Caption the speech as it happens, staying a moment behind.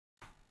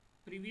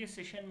Previous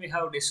session we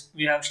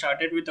have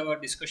started with our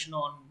discussion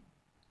on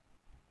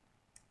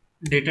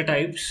data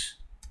types,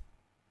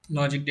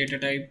 logic data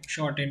type,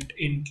 short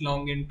int,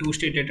 long int,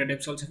 two-state data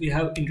types also we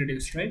have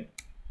introduced, right?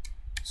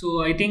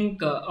 So I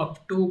think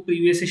up to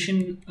previous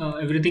session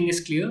everything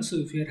is clear. So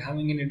if you are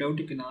having any doubt,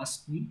 you can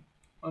ask me,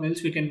 or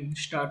else we can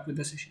start with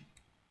the session.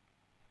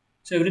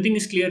 So everything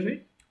is clear,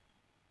 right?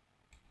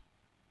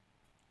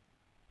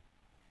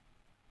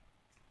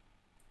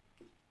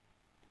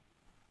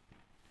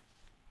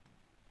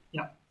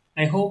 Yeah.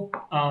 I hope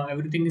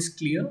everything is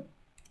clear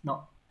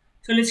now.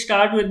 So let's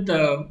start with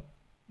the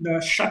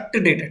struct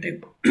data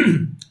type.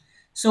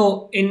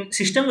 So in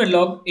system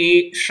verilog,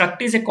 a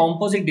struct is a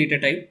composite data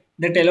type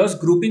that allows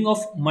grouping of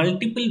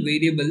multiple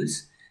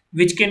variables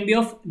which can be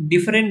of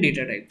different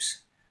data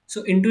types.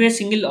 So into a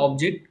single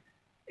object,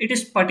 it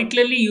is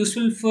particularly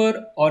useful for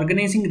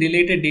organizing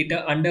related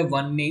data under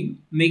one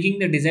name, making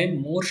the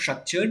design more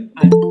structured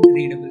and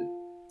readable.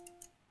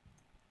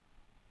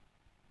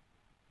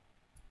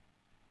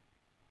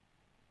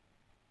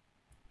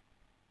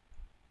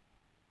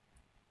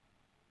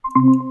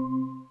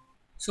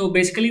 So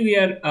basically, we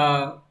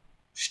are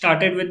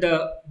started with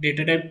the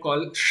data type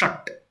called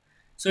struct.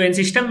 So in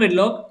system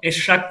verilog, a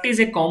struct is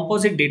a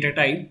composite data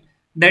type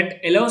that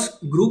allows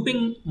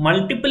grouping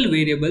multiple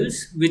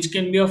variables which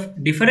can be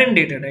of different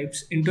data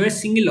types into a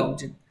single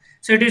object.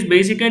 So it is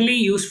basically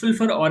useful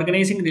for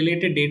organizing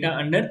related data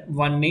under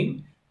one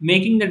name,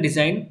 making the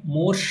design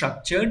more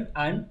structured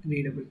and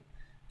readable.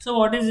 So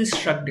what is this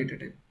struct data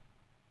type?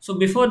 So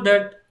before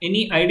that,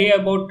 any idea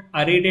about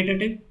array data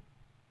type?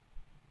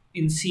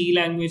 In C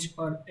language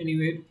or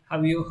anywhere.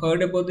 Have you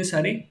heard about this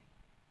array?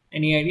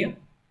 Any idea?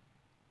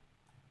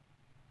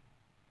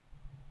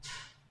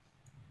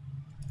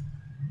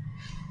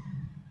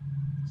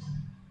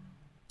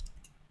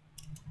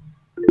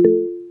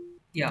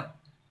 Yeah.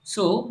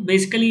 So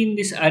basically in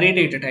this array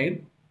data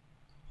type,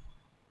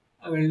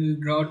 I will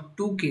draw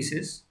two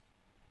cases.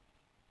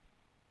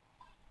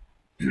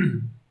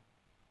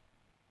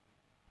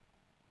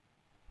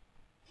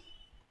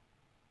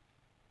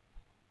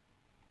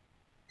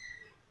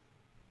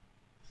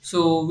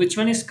 So which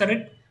one is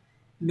correct?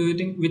 Do you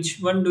think which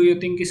one do you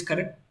think is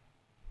correct?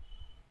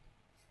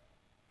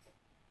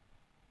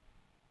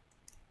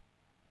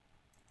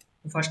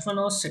 The first one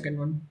or second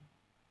one?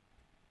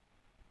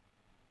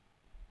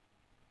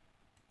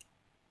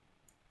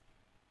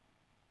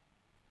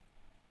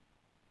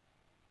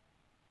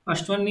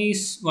 First one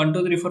is 1,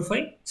 2, 3, 4,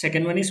 5.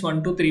 Second one is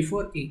 1, 2, 3,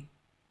 4, A.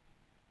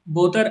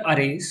 Both are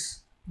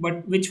arrays,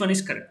 but which one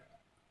is correct?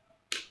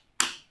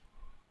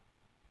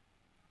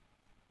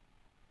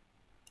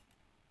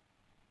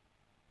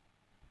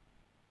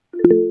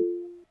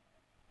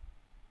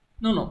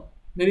 No, no.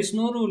 There is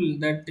no rule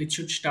that it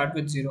should start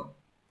with 0.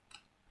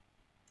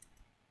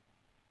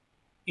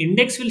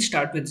 Index will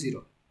start with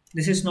 0.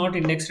 This is not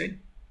index, right?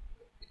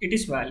 It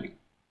is value.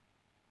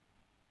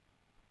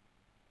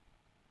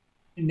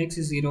 Index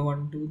is 0,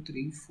 1, 2,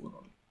 3, 4.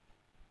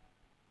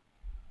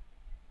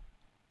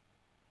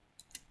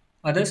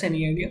 Others,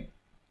 any idea?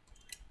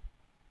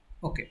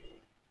 Okay.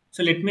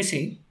 So let me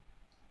say.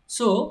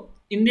 So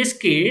in this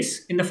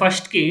case, in the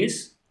first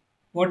case,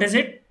 what is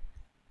it?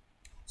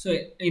 So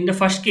in the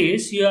first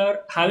case, you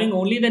are having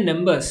only the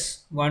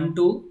numbers 1,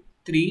 2,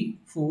 3,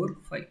 4,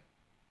 5.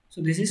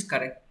 So this is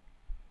correct.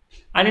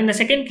 And in the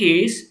second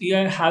case, you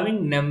are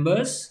having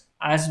numbers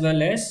as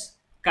well as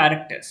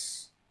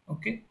characters.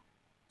 Okay.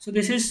 So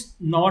this is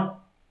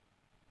not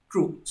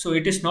true. So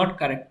it is not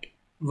correct.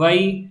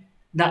 Why?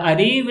 The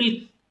array will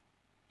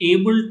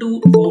able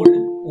to hold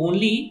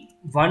only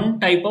one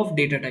type of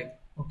data type.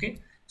 Okay.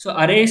 So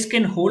arrays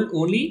can hold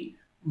only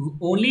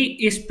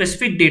a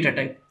specific data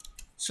type.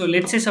 So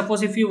let's say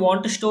suppose if you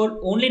want to store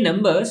only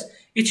numbers,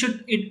 it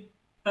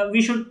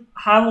we should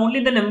have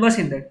only the numbers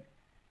in that.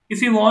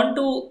 If you want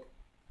to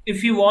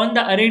if you want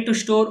the array to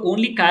store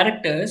only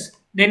characters,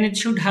 then it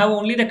should have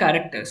only the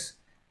characters.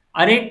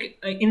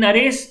 In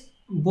arrays,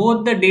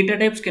 both the data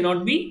types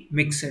cannot be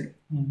mixed.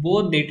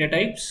 Both data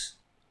types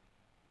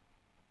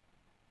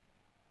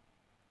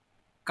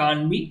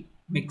can't be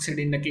mixed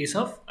in the case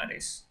of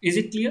arrays. Is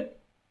it clear?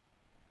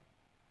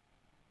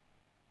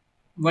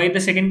 Why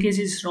the second case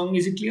is wrong?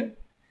 Is it clear?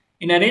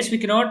 In arrays, we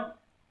cannot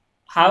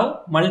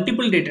have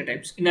multiple data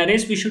types. In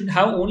arrays, we should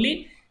have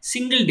only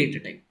single data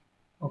type.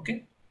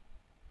 Okay.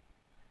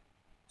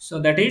 So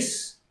that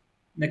is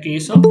the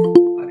case of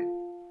array.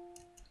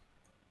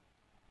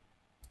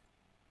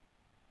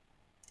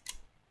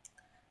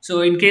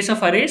 So in case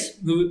of arrays,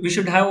 we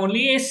should have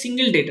only a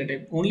single data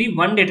type, only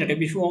one data type.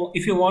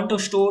 If you want to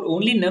store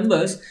only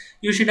numbers,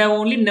 you should have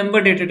only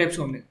number data types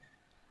only.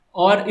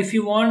 Or if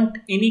you want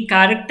any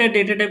character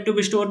data type to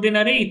be stored in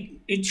array,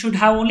 it should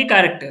have only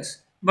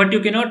characters. But you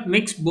cannot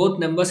mix both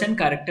numbers and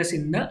characters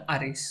in the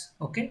arrays.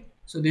 Okay.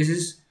 So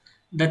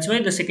that's why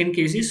the second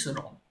case is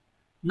wrong.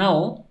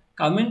 Now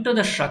coming to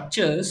the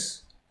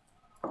structures,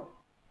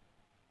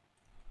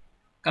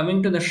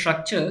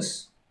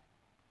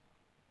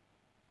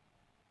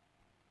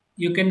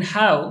 you can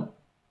have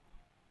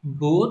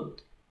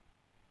both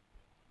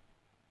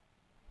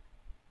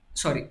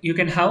sorry, you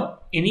can have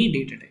any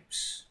data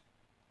types,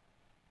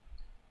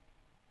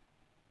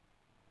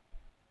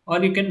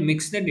 or you can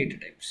mix the data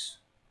types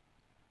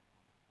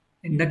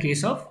in the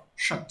case of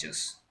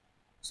structures.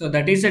 So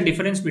that is the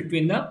difference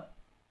between the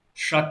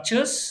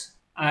structures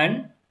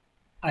and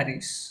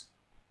arrays.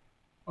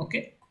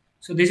 Okay,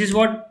 so this is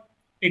what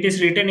it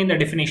is written in the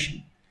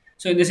definition.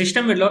 So in the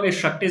system verilog, a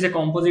struct is a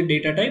composite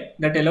data type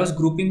that allows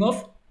grouping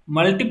of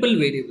multiple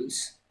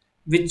variables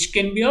which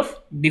can be of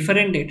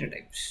different data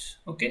types.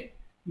 Okay,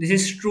 this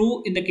is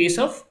true in the case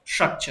of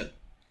structure,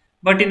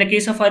 but in the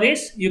case of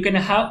arrays you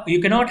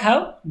cannot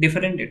have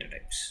different data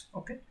types.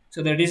 Okay,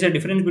 so there is a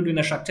difference between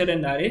the structure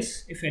and the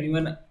arrays. If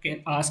anyone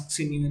can asks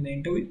in you in the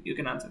interview, you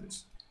can answer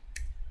this.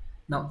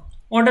 Now,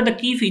 what are the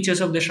key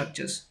features of the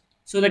structures?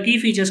 So the key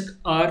features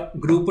are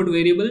grouped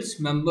variables,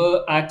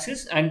 member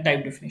access, and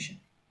type definition.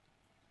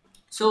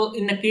 So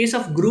in the case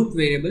of group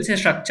variables, a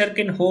structure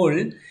can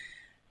hold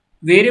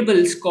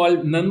variables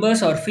called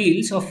members or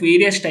fields of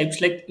various types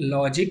like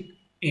logic,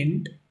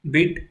 int,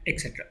 bit,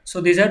 etc.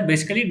 So these are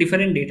basically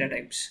different data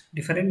types.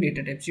 Different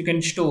data types. You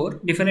can store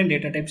different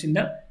data types in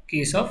the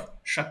case of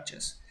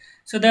structures.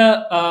 So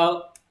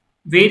the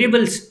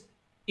variables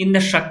in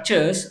the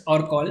structures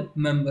are called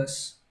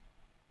members.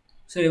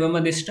 So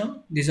remember this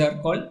term, these are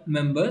called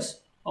members,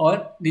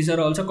 or these are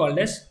also called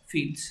as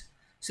fields.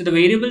 So the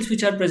variables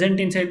which are present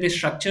inside the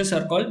structures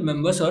are called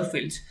members or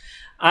fields.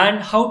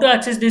 And how to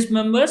access these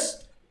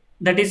members?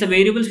 That is the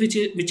variables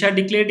which are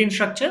declared in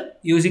structure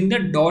using the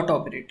dot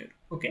operator.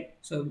 Okay,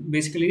 so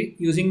basically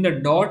using the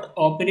dot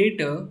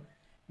operator,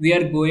 we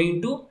are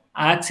going to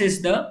access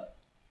the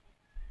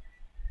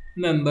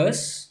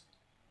members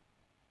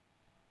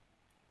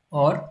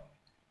or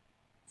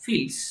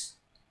fields.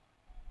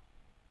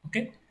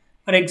 Okay,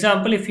 for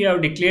example, if you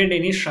have declared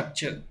any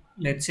structure,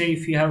 let's say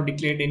if you have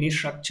declared any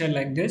structure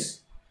like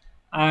this,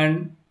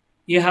 and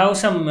you have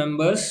some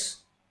members,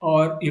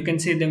 or you can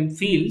say them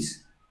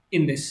fields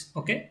in this.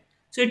 Okay,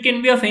 so it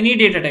can be of any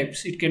data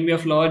types. It can be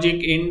of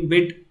logic, in,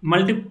 bit,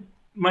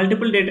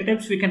 multiple data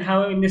types we can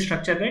have in this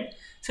structure, right?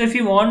 So if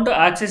you want to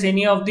access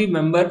any of the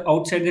member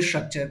outside the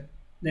structure,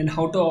 then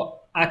how to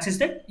access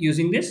that?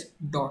 Using this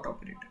dot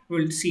operator.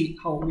 We'll see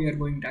how we are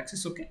going to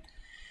access. Okay,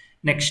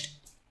 next,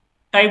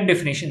 type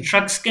definition.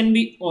 Structs can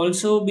be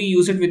also be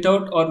used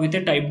without or with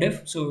a type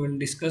def. So we'll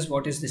discuss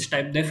what is this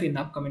type def in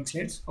upcoming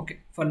slides. Okay,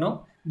 for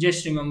now,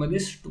 just remember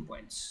these 2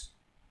 points.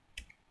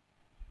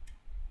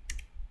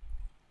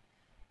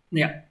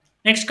 Yeah.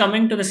 Next,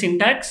 coming to the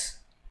syntax,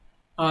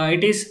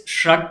 it is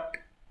struct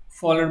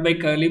followed by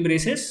curly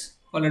braces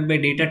followed by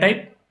data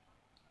type,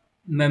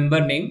 member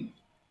name,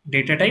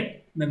 data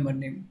type, member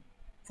name,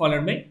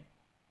 followed by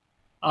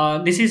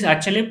this is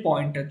actually a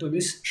pointer to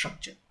this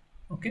structure.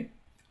 Okay.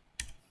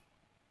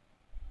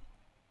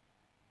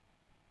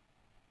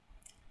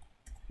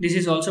 This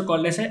is also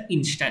called as an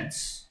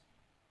instance,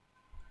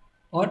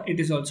 or it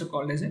is also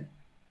called as an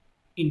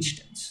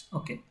instance.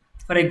 Okay,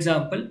 for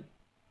example,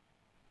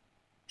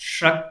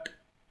 struct,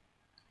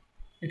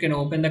 you can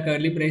open the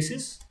curly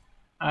braces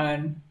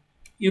and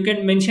you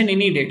can mention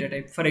any data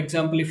type. For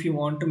example, if you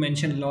want to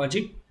mention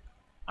logic,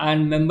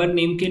 and member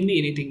name can be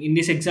anything. In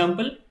this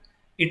example,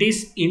 it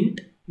is int,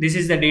 this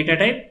is the data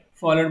type,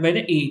 followed by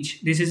the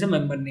age, this is the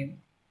member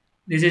name,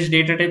 this is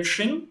data type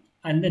string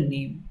and the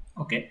name.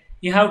 Okay,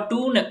 you have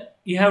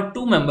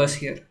two members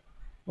here.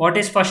 What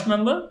is first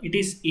member? It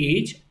is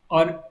age,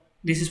 or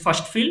this is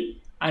first field.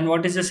 And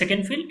what is the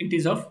second field? It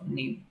is of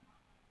name.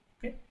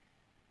 Okay,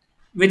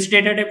 which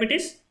data type it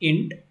is?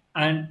 Int,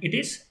 and it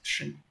is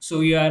string.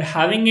 So you are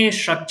having a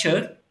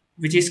structure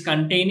which is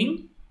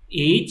containing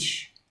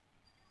age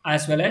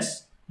as well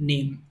as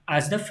name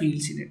as the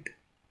fields in it.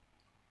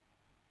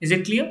 Is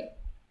it clear?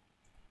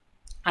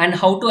 And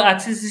how to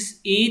access this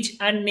age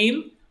and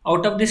name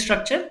out of this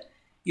structure?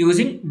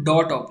 Using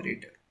dot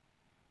operator.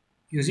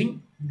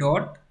 Using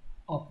dot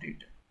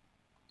operator.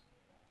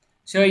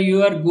 So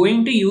you are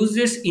going to use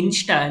this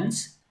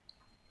instance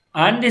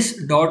and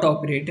this dot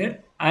operator,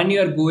 and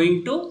you are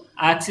going to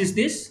access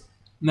this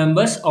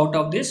members out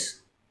of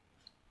this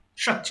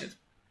structure.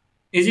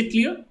 Is it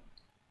clear?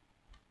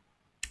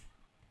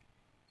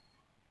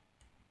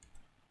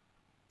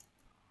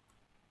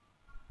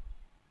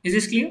 Is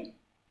this clear?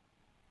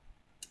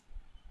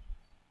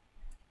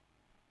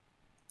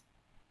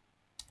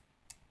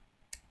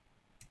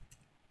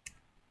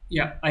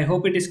 Yeah, I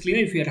hope it is clear.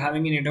 If you are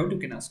having any doubt, you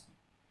can ask.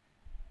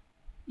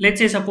 Let's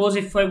say suppose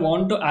if I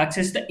want to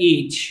access the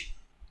age.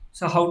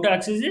 So how to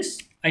access this?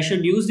 I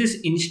should use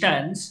this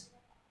instance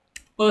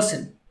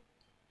person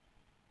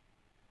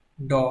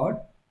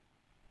dot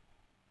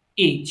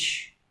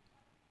age,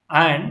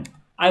 and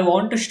I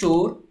want to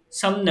store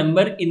some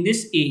number in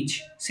this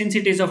age. Since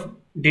it is of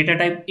data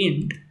type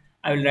int,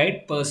 I will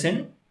write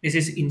person, this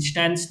is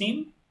instance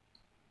name,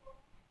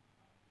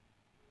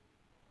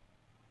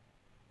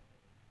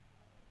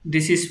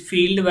 this is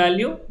field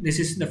value, this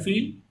is the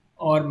field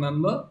or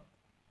member,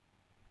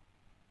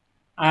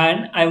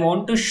 and I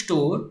want to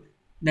store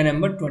the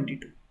number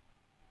 22.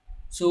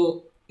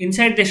 So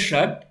inside this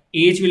struct,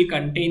 age will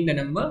contain the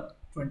number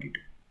 22.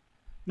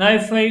 Now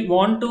if I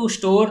want to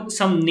store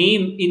some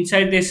name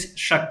inside this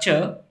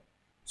structure,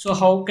 so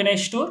how can I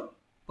store?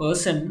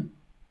 Person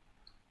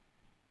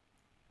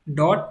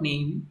dot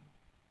name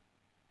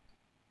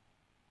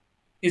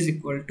is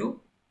equal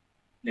to,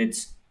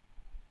 let's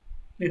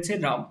say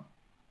Ram.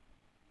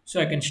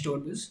 So I can store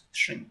this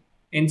string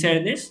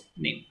inside this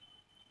name.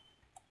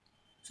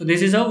 So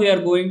this is how we are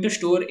going to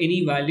store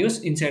any values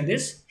inside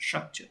this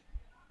structure.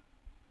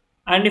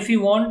 And if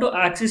you want to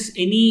access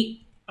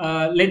any,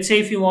 let's say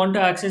if you want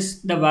to access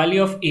the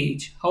value of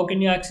age, how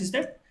can you access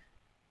that?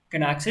 You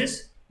can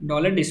access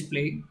dollar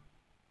display,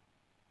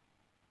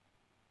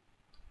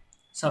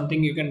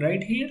 something you can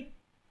write here,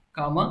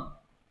 comma,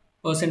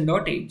 person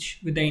dot age.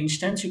 With the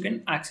instance, you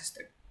can access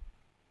that.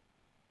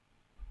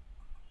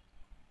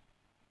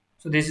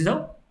 So this is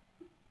how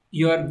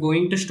you are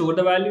going to store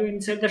the value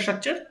inside the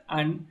structure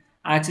and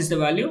access the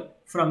value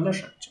from the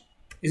structure.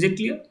 Is it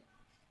clear?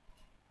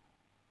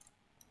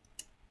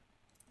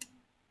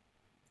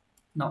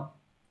 Now,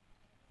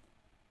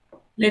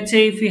 let's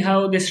say if we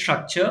have this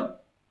structure,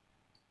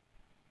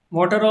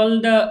 what are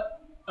all the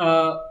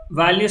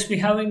values we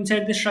have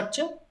inside the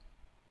structure?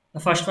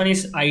 The first one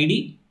is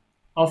ID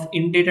of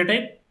int data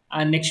type,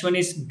 and next one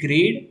is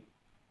grade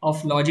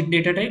of logic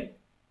data type,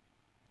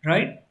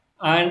 right?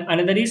 And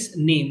another is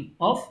name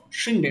of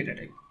string data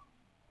type,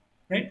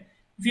 right?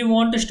 If you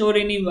want to store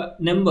any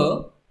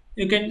number,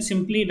 you can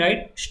simply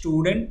write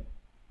student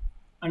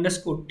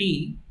underscore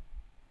t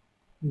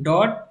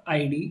dot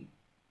id.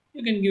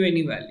 You can give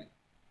any value.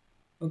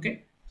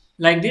 Okay,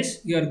 like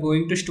this you are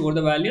going to store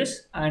the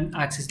values and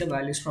access the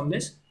values from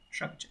this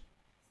structure.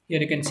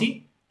 Here you can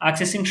see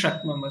accessing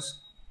struct members.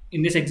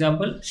 In this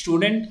example,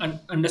 student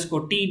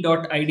underscore t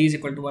dot id is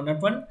equal to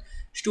 101,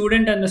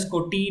 student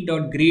underscore t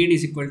dot grade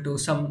is equal to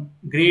some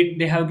grade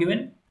they have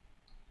given.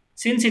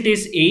 Since it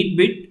is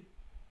 8-bit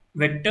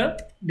vector,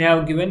 they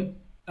have given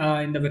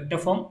in the vector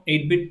form,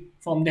 8-bit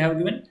form they have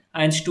given,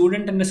 and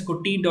student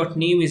underscore t dot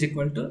name is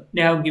equal to,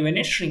 they have given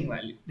a string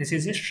value. This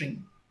is a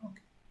string.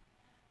 Okay.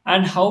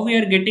 And how we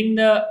are getting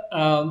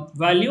the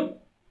value?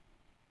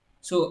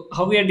 So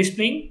how we are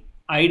displaying?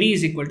 ID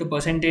is equal to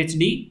percentage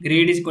d,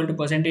 grade is equal to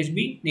percentage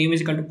b, name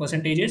is equal to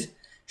percentages,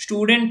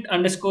 student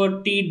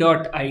underscore t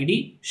dot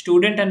id,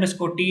 student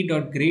underscore t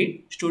dot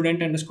grade,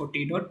 student underscore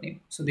t dot name.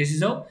 So this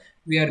is how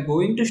we are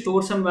going to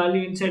store some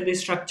value inside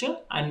this structure,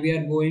 and we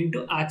are going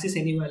to access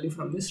any value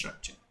from this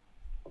structure.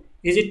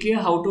 Is it clear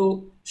how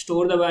to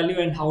store the value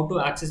and how to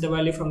access the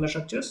value from the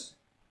structures?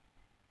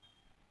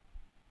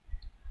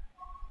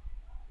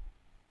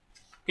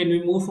 Can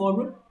we move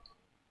forward?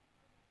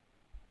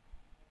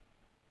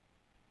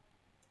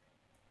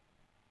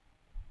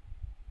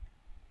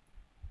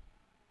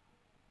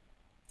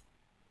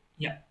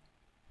 Yeah.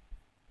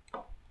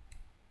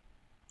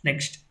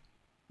 Next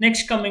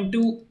coming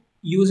to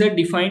user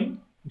defined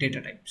data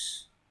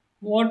types.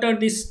 What are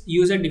these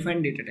user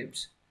defined data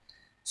types?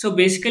 So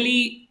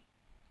basically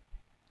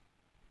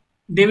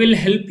they will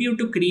help you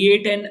to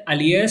create an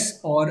alias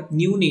or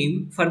new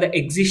name for the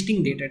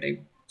existing data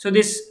type. So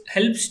this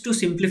helps to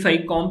simplify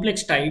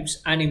complex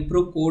types and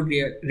improve code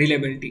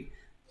reliability.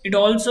 It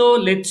also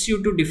lets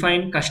you to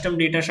define custom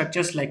data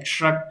structures like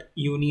struct,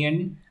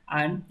 union,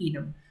 and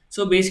enum.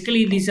 So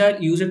basically these are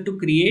used to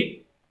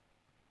create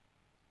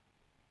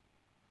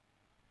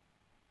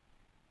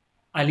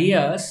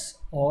alias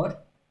or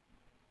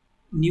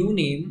new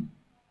name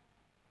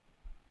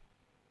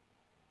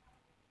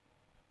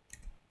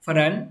for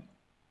an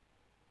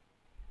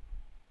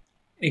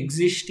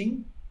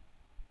existing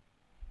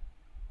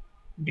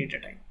data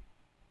type.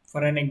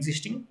 For an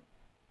existing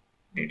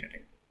data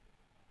type.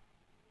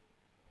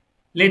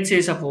 Let's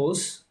say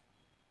suppose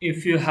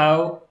if you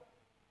have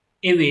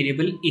a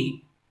variable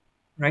a,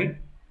 right?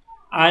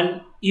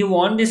 And you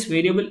want this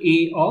variable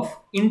a of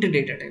int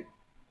data type.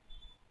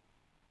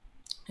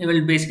 You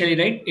will basically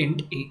write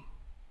int a,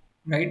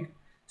 right?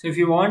 So if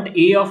you want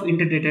a of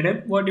int data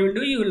type, what you will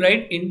do? You will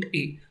write int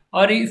a.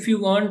 Or if you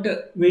want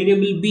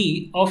variable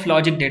b of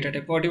logic data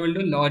type, what you will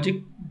do? Logic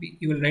b.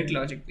 You will write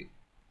logic b.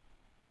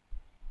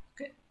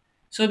 Okay.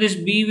 So this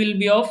b will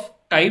be of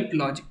type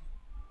logic.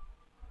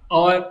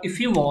 Or if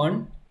you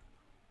want,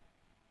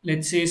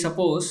 let's say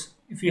suppose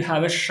if you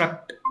have a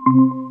struct.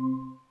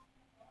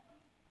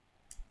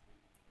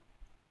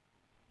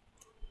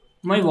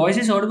 My voice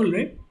is audible,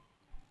 right?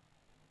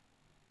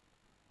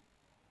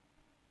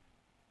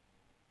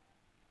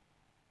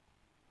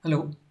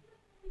 Hello.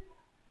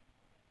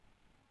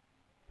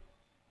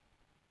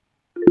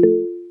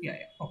 Yeah,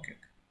 yeah. Okay.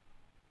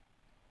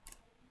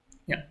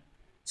 Yeah.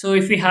 So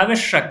if we have a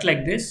struct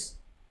like this,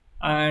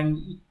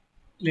 and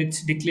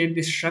let's declare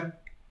this struct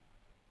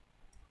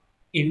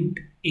int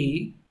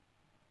a,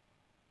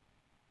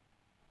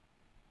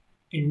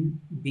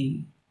 int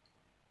b,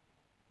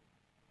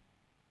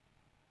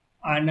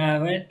 and I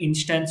have an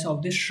instance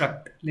of this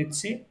struct,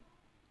 let's say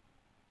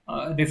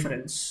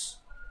reference.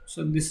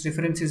 So this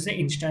reference is the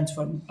instance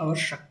for our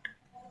struct.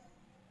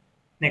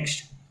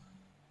 Next,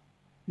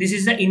 this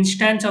is the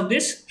instance of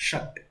this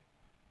struct.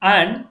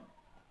 And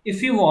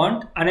if you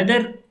want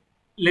another,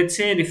 let's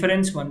say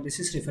reference 1, this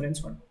is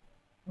reference 1.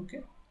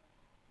 Okay.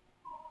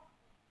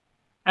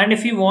 And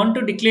if you want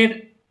to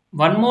declare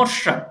one more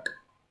struct,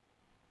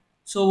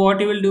 so what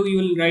you will do, you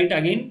will write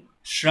again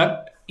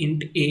struct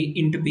int a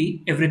int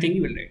b, everything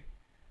you will write.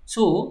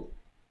 So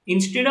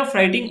instead of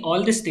writing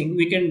all this thing,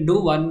 we can do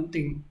one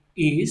thing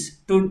is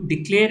to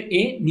declare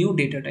a new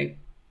data type.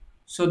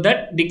 So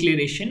that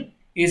declaration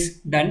is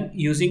done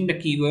using the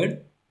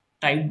keyword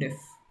typedef.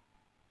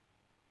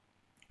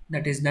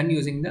 That is done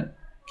using the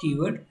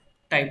keyword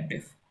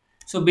typedef.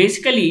 So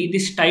basically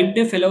this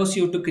typedef allows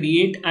you to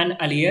create an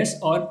alias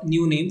or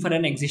new name for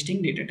an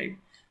existing data type.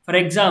 For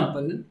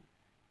example,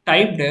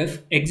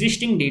 typedef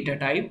existing data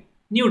type,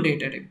 new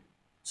data type.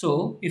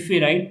 So if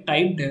we write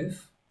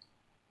typedef,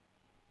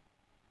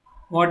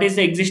 what is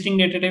the existing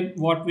data type?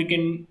 What we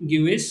can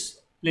give is,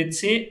 let's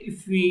say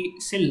if we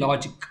say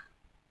logic.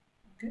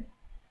 Okay.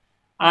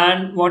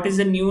 And what is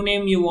the new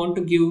name you want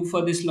to give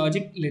for this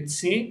logic? Let's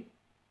say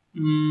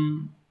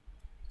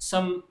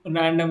some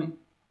random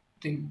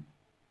thing.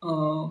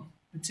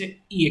 Let's say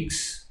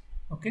ex.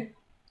 Okay.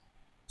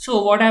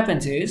 So what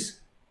happens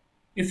is,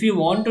 if you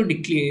want to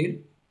declare,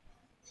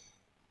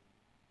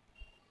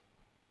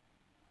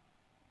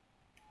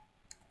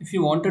 if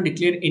you want to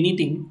declare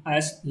anything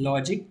as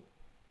logic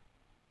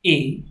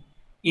a,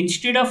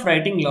 instead of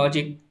writing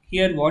logic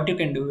here, what you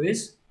can do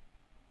is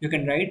you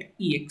can write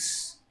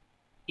ex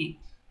a.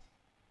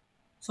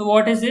 So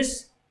what is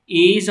this? A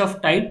is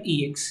of type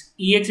ex.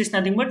 Ex is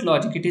nothing but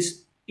logic.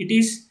 It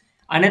is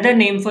another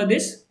name for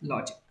this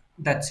logic.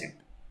 That's it.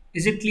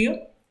 Is it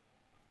clear?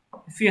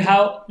 If you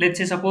have, let's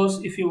say,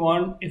 suppose if you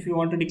want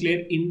to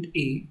declare int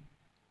a,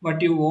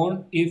 but you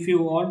want if you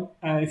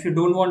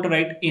don't want to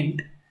write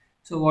int,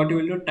 so what you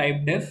will do,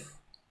 type def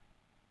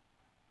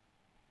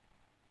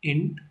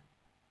int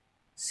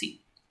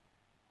c,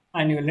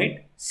 and you will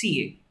write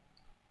ca.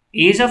 A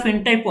is of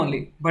int type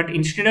only, but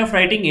instead of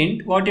writing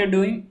int, what you're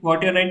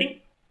writing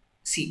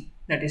c.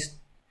 That is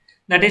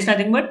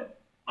nothing but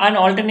an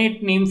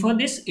alternate name for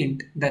this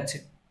int. That's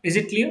it. Is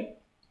it clear?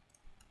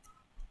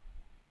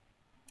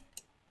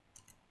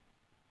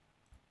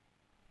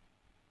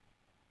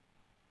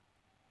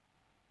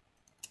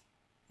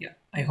 Yeah,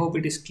 I hope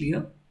it is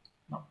clear.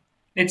 Now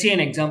let's see an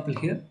example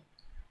here.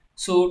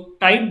 So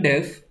type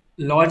def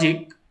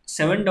logic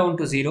 7 down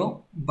to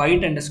 0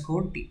 byte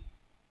underscore t.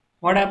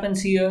 What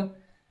happens here?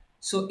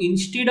 So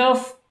instead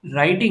of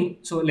writing,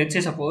 so let's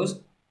say suppose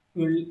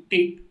we'll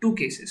take two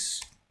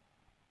cases.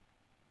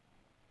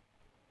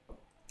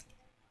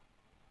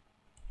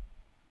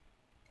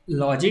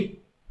 Logic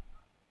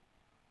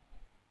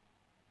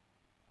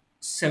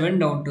 7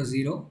 down to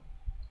 0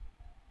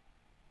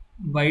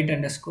 byte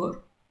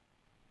underscore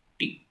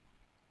t.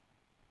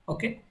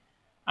 Okay.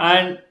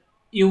 And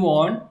you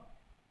want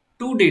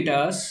two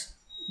datas,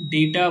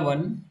 data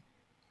 1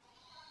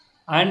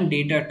 and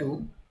data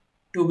 2,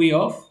 to be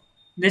of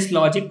this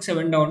logic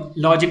 7 down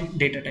logic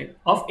data type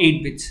of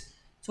 8 bits.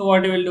 So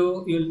what you will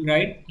do, you will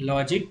write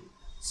logic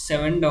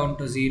 7 down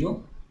to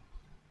 0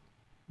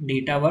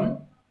 data 1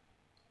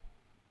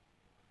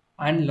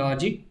 and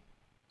logic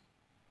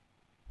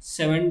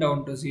 7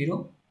 down to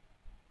 0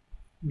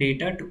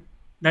 data 2.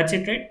 That's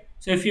it, right?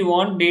 So if you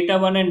want data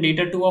 1 and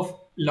data 2 of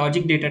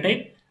logic data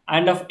type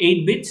and of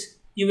 8 bits,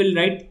 you will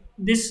write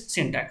this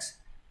syntax.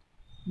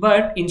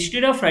 But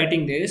instead of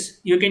writing this,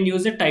 you can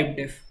use the type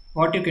def.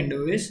 What you can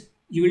do is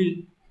you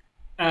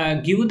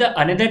will give the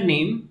another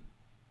name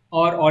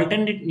or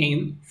alternate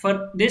name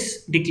for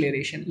this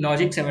declaration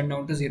logic 7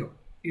 down to 0.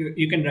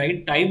 You can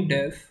write type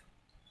def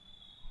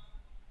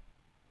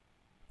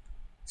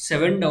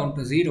 7 down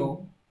to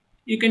 0.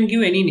 You can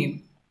give any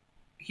name.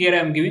 Here I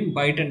am giving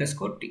byte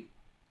underscore t.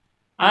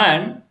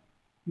 And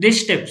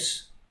these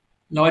steps,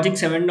 logic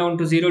 7 down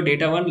to 0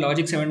 data 1,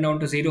 logic 7 down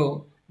to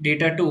 0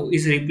 data 2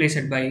 is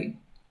replaced by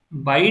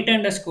byte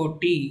underscore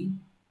t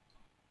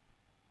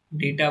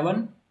data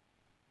 1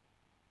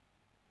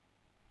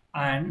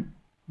 and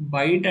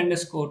byte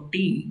underscore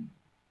t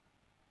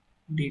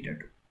data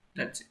 2.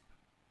 That's it.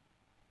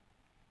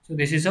 So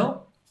this is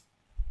how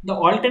the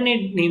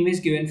alternate name is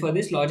given for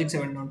this logic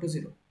 7 down to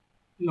 0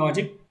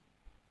 logic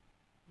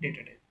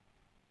data type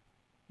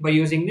by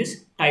using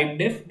this type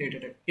def data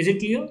type. Is it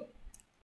clear?